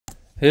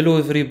Hello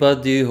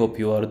everybody, hope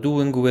you are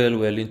doing well.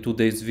 Well, in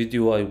today's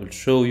video I will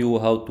show you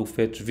how to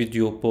fetch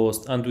video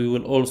post, and we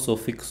will also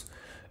fix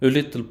a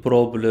little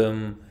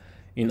problem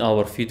in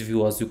our feed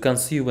view. As you can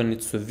see, when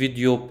it's a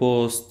video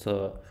post,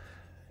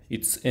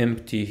 it's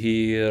empty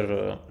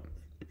here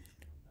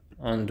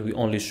and we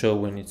only show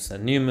when it's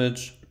an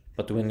image,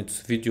 but when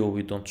it's video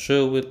we don't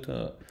show it.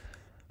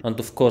 And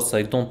of course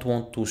I don't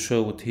want to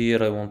show it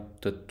here, I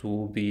want it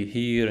to be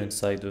here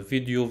inside the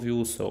video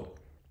view. So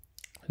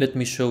let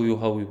me show you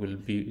how we will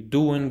be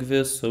doing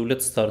this. So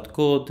let's start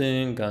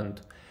coding,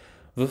 and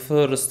the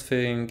first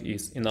thing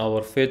is in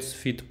our fetch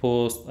feed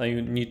post I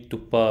need to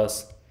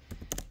pass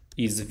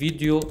is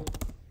video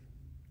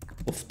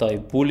of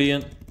type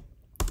boolean.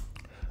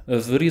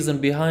 The reason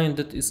behind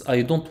it is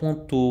I don't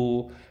want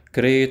to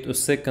create a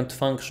second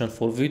function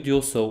for video,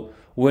 so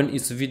when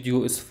its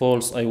video is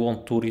false I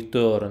want to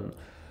return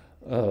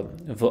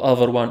the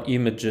other one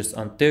images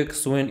and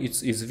text. When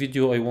it's is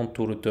video I want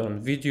to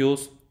return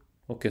videos.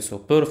 Okay, so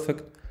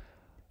perfect.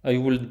 I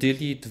will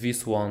delete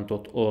this one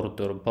dot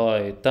order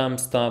by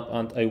timestamp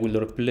and I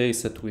will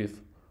replace it with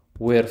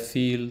where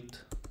field.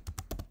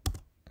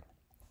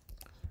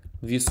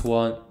 This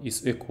one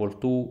is equal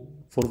to,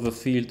 for the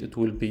field it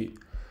will be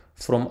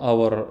from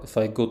our, if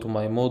I go to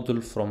my model,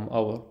 from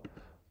our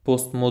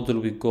post model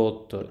we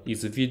got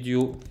is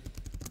video,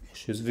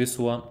 which is this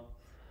one.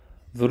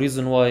 The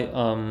reason why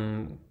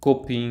I'm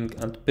copying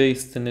and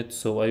pasting it,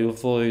 so I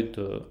avoid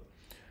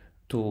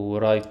to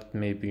write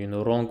maybe in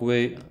a wrong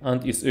way,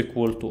 and is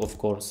equal to, of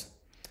course,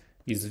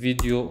 is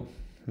video.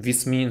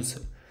 This means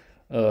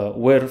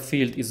where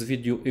field is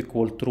video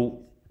equal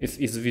true. If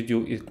is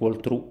video equal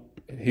true,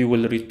 he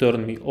will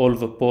return me all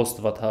the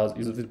post that has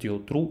is video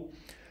true.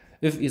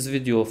 If is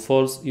video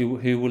false, he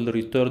will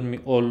return me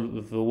all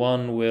the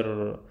one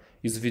where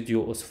is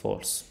video is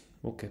false.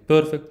 Okay,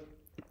 perfect.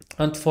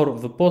 And for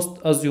the post,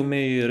 as you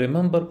may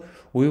remember,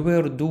 we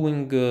were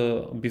doing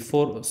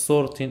before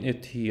sorting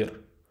it here.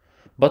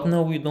 But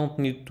now we don't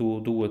need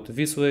to do it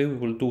this way, we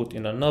will do it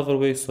in another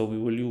way. So we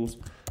will use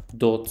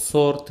dot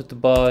sorted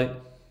by,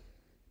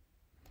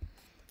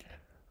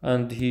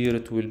 and here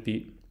it will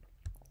be,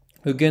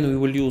 again we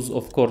will use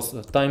of course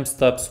a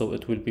timestamp, so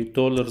it will be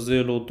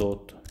 $0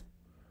 dot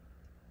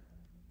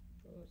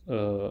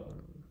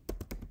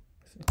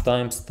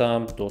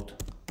timestamp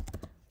dot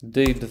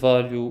date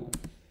value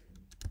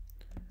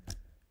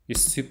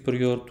is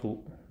superior to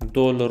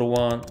 $1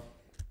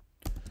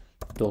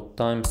 dot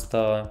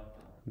timestamp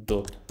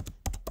dot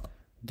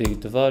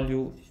date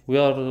value. We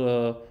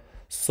are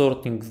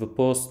sorting the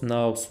post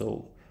now,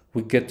 so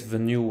we get the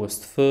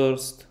newest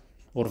first,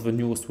 or the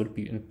newest will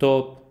be in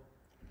top.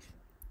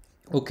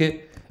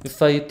 Okay,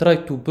 if I try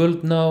to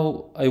build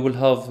now I will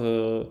have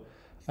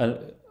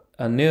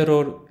an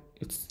error.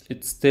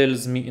 It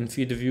tells me in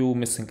feed view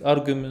missing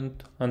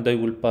argument, and I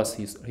will pass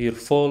here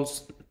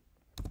false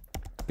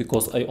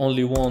because I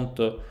only want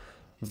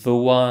the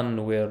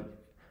one where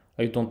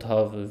I don't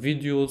have a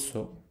video.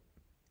 So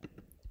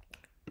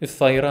if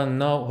I run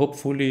now,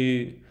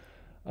 hopefully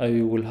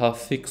I will have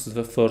fixed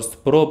the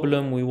first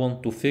problem we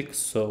want to fix.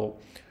 So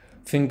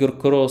finger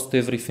crossed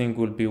everything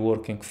will be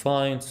working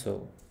fine.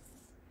 So,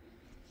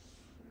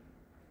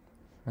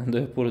 and I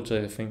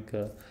apologize, I think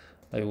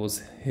I was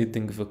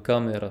hitting the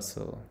camera,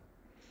 so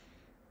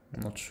I'm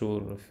not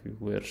sure if you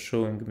were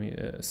showing me,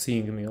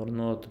 seeing me or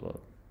not, but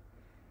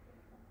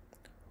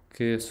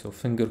okay, so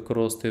finger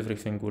crossed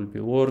everything will be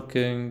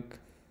working.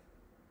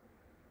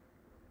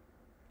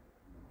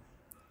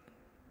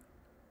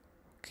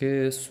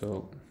 Okay,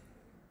 so,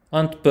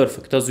 and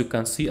perfect. As you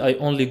can see, I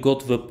only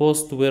got the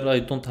post where I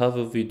don't have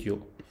a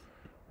video,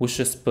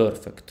 which is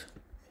perfect.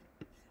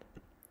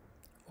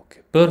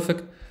 Okay,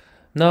 perfect.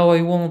 Now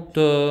I want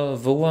the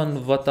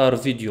one that are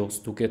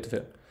videos to get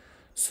there.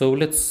 So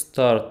let's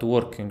start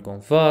working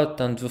on that.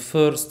 And the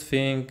first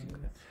thing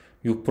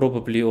you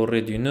probably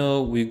already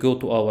know, we go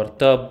to our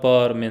tab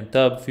bar, main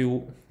tab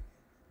view.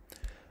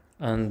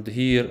 And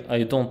here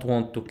I don't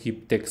want to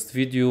keep text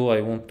video, I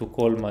want to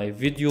call my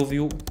video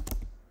view.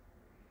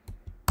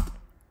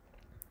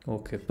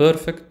 Okay,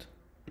 perfect.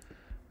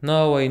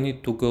 Now I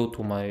need to go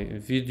to my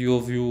video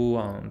view,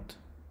 and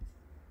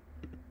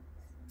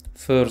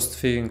first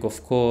thing,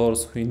 of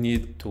course, we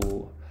need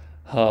to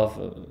have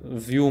a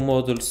view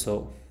model.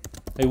 So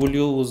I will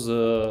use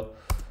the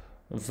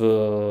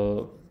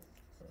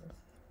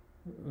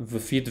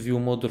feed view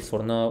model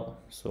for now.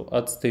 So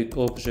add state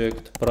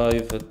object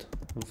private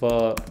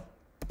var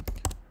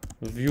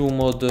view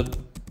model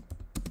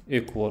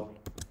equal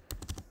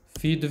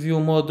feed view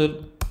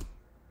model.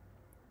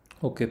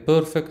 Okay,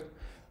 perfect.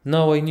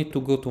 Now I need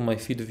to go to my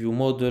feed view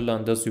model,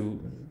 and as you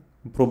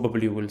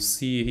probably will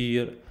see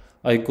here,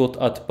 I got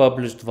add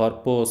published var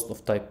post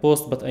of type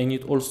post, but I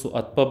need also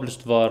add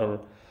published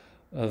var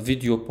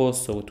video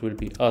post, so it will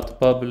be add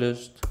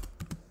published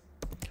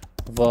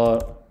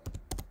var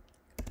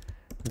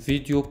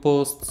video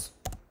posts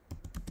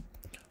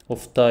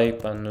of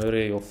type an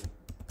array of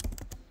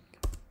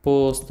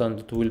post, and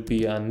it will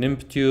be an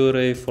empty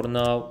array for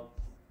now.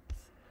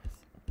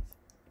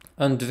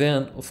 And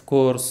then of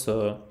course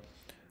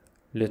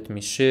Let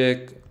me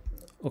check.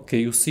 Okay,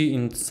 you see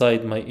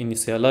inside my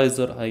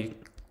initializer I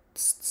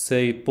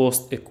say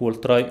post equal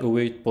try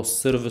await post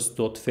service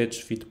dot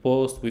fetch feed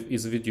post with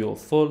is video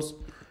false.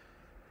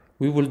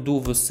 We will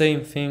do the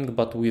same thing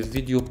but with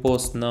video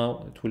post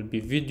now. It will be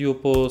video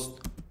post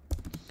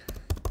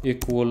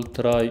equal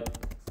try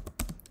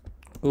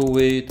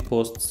await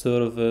post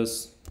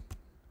service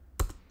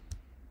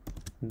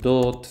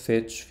dot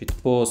fetch feed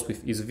post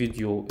with is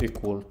video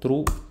equal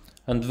true.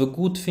 And the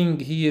good thing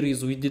here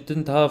is we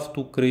didn't have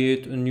to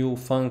create a new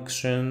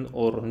function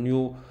or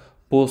new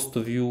post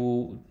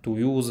view to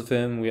use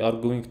them. We are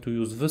going to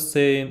use the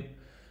same,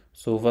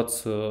 so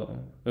that's a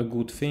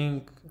good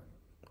thing.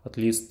 At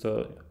least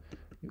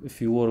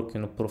if you work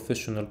in a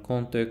professional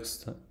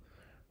context,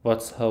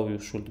 that's how you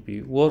should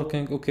be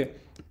working. Okay,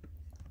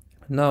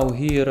 now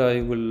here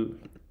I will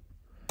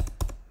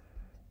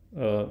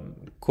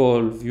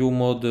call view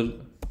model,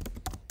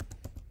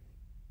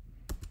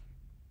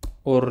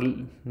 or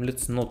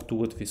let's not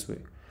do it this way.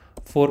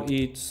 For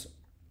each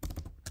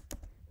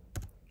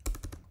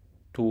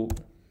to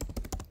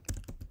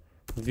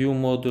view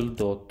model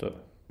dot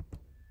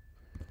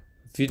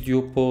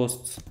video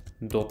posts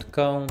dot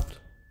count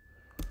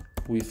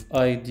with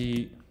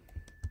id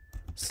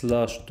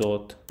slash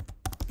dot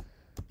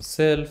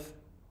self,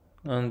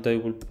 and I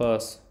will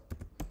pass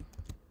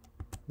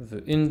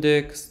the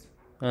index,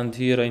 and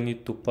here I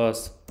need to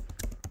pass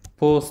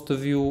post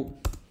view.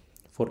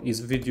 For is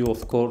video,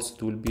 of course,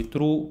 it will be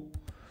true.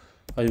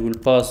 I will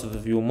pass the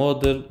view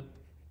model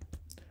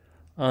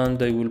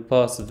and I will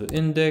pass the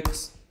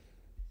index,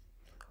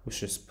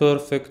 which is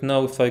perfect.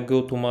 Now if I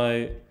go to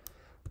my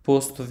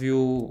post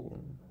view,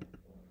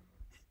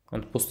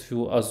 and post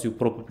view, as you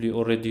probably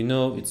already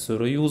know, it's a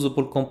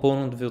reusable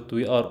component that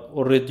we are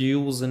already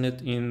using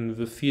it in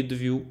the feed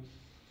view.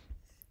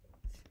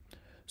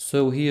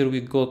 So here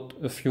we got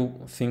a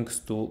few things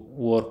to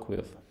work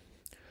with.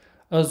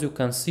 As you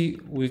can see,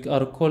 we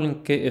are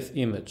calling kf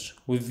image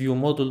with view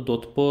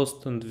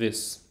model.post and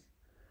this.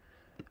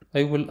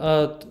 I will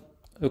add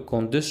a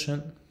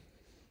condition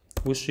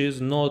which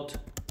is not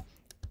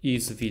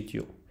is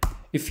video.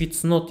 If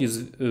it's not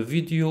is a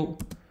video,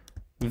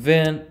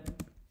 then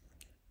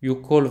you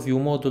call view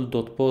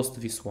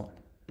model.post this one.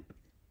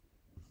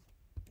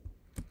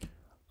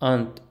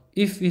 And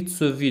if it's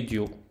a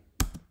video,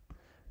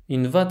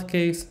 in that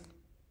case,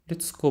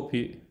 let's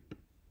copy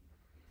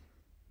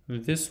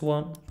this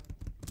one.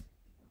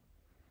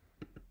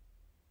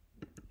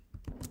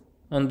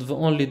 And the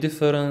only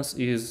difference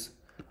is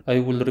I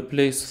will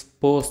replace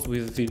post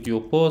with video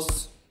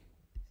posts,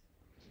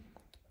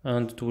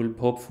 and it will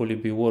hopefully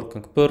be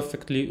working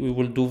perfectly. We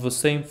will do the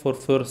same for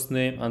first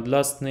name and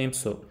last name.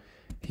 So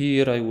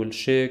here I will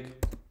check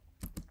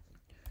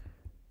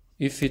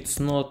if it's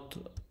not,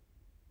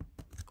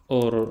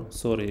 or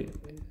sorry,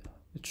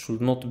 it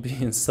should not be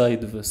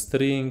inside the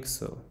string,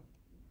 so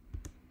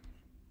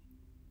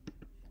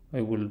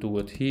I will do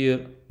it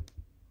here.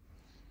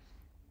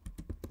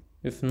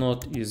 If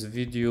not is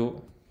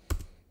video.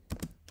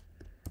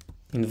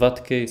 In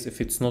that case, if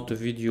it's not a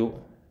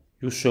video,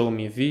 you show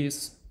me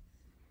this.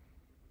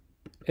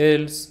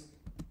 Else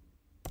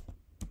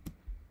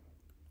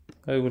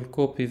I will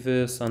copy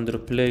this and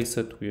replace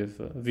it with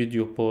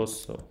video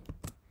post. So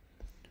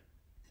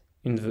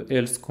in the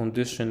else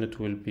condition it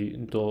will be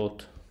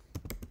dot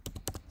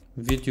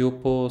video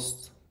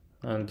post,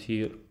 and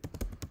here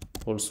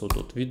also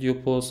dot video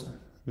post.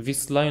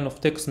 This line of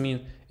text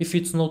means if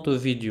it's not a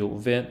video,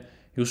 then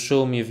you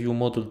show me view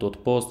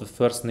model.post, the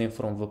first name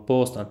from the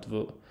post and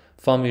the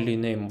family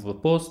name of the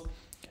post.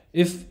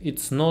 If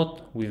it's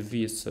not with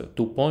these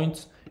 2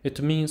 points,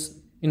 it means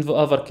in the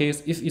other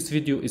case, if its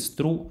video is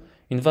true,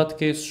 in that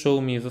case show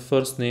me the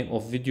first name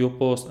of video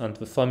post and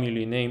the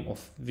family name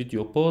of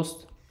video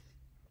post.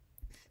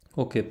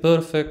 Okay,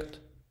 perfect.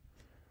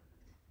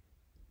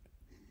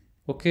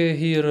 Okay,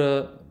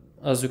 here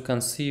as you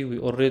can see, we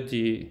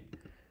already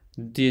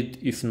did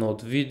if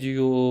not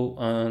video,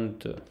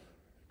 and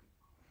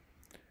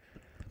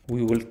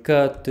we will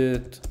cut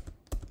it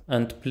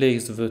and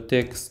place the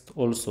text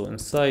also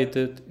inside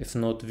it. If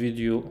not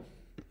video,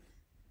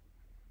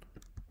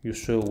 you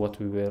show what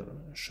we were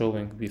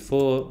showing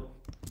before.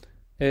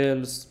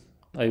 Else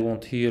I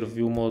want here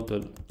view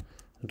model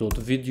dot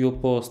video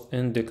post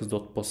index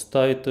dot post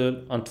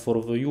title, and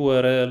for the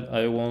URL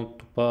I want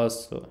to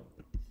pass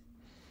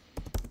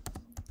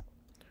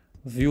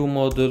view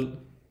model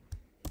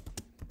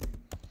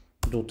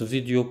dot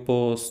video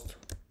post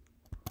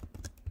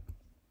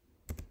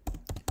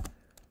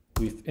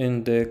with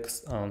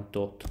index and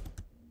dot,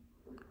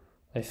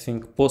 I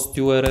think, post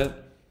URL.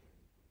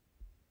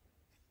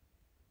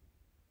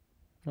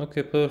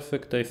 Okay,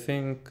 perfect. I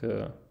think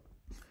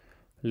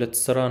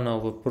let's run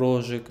our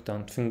project,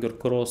 and finger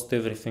crossed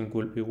everything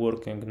will be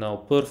working now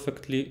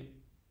perfectly.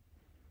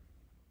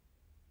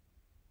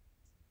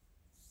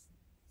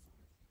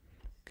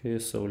 Okay,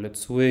 so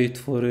let's wait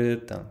for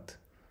it. And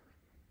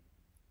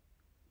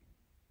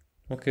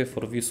okay,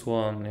 for this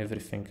one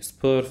everything is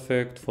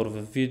perfect. For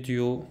the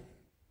video,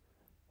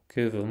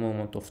 okay, the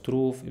moment of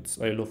truth,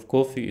 it's I love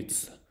coffee,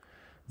 it's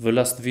the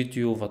last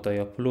video that I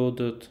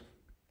uploaded.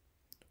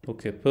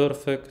 Okay,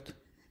 perfect.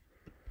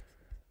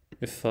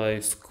 If I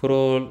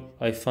scroll,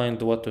 I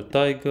find Water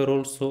Tiger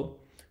also.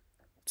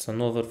 It's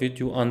another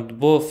video, and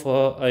both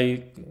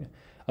I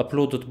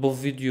uploaded both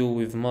video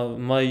with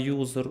my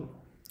user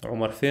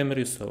Omar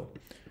Femri, so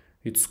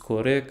it's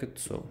correct,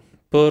 so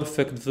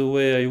perfect the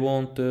way I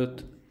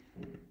wanted.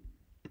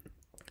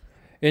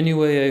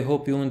 Anyway, I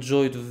hope you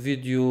enjoyed the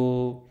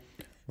video.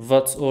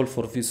 That's all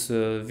for this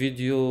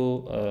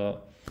video.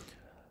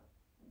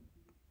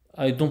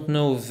 I don't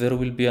know if there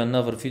will be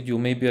another video.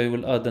 Maybe I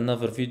will add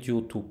another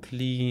video to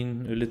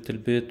clean a little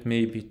bit,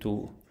 maybe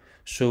to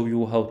show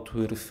you how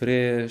to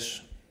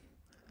refresh.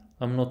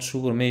 I'm not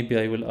sure. Maybe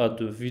I will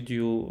add a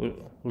video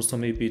also,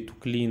 maybe to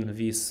clean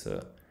these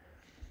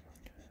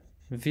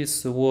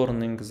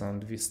warnings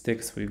and these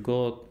texts we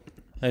got.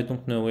 I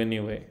don't know.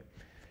 Anyway,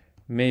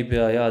 maybe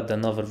I add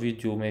another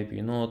video, maybe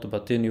not.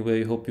 But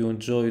anyway, hope you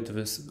enjoyed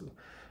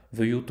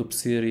the YouTube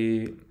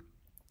series.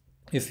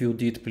 If you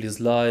did, please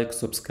like,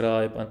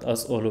 subscribe, and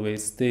as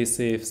always, stay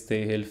safe,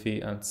 stay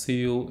healthy, and see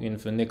you in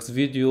the next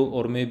video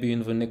or maybe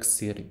in the next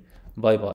series. Bye bye.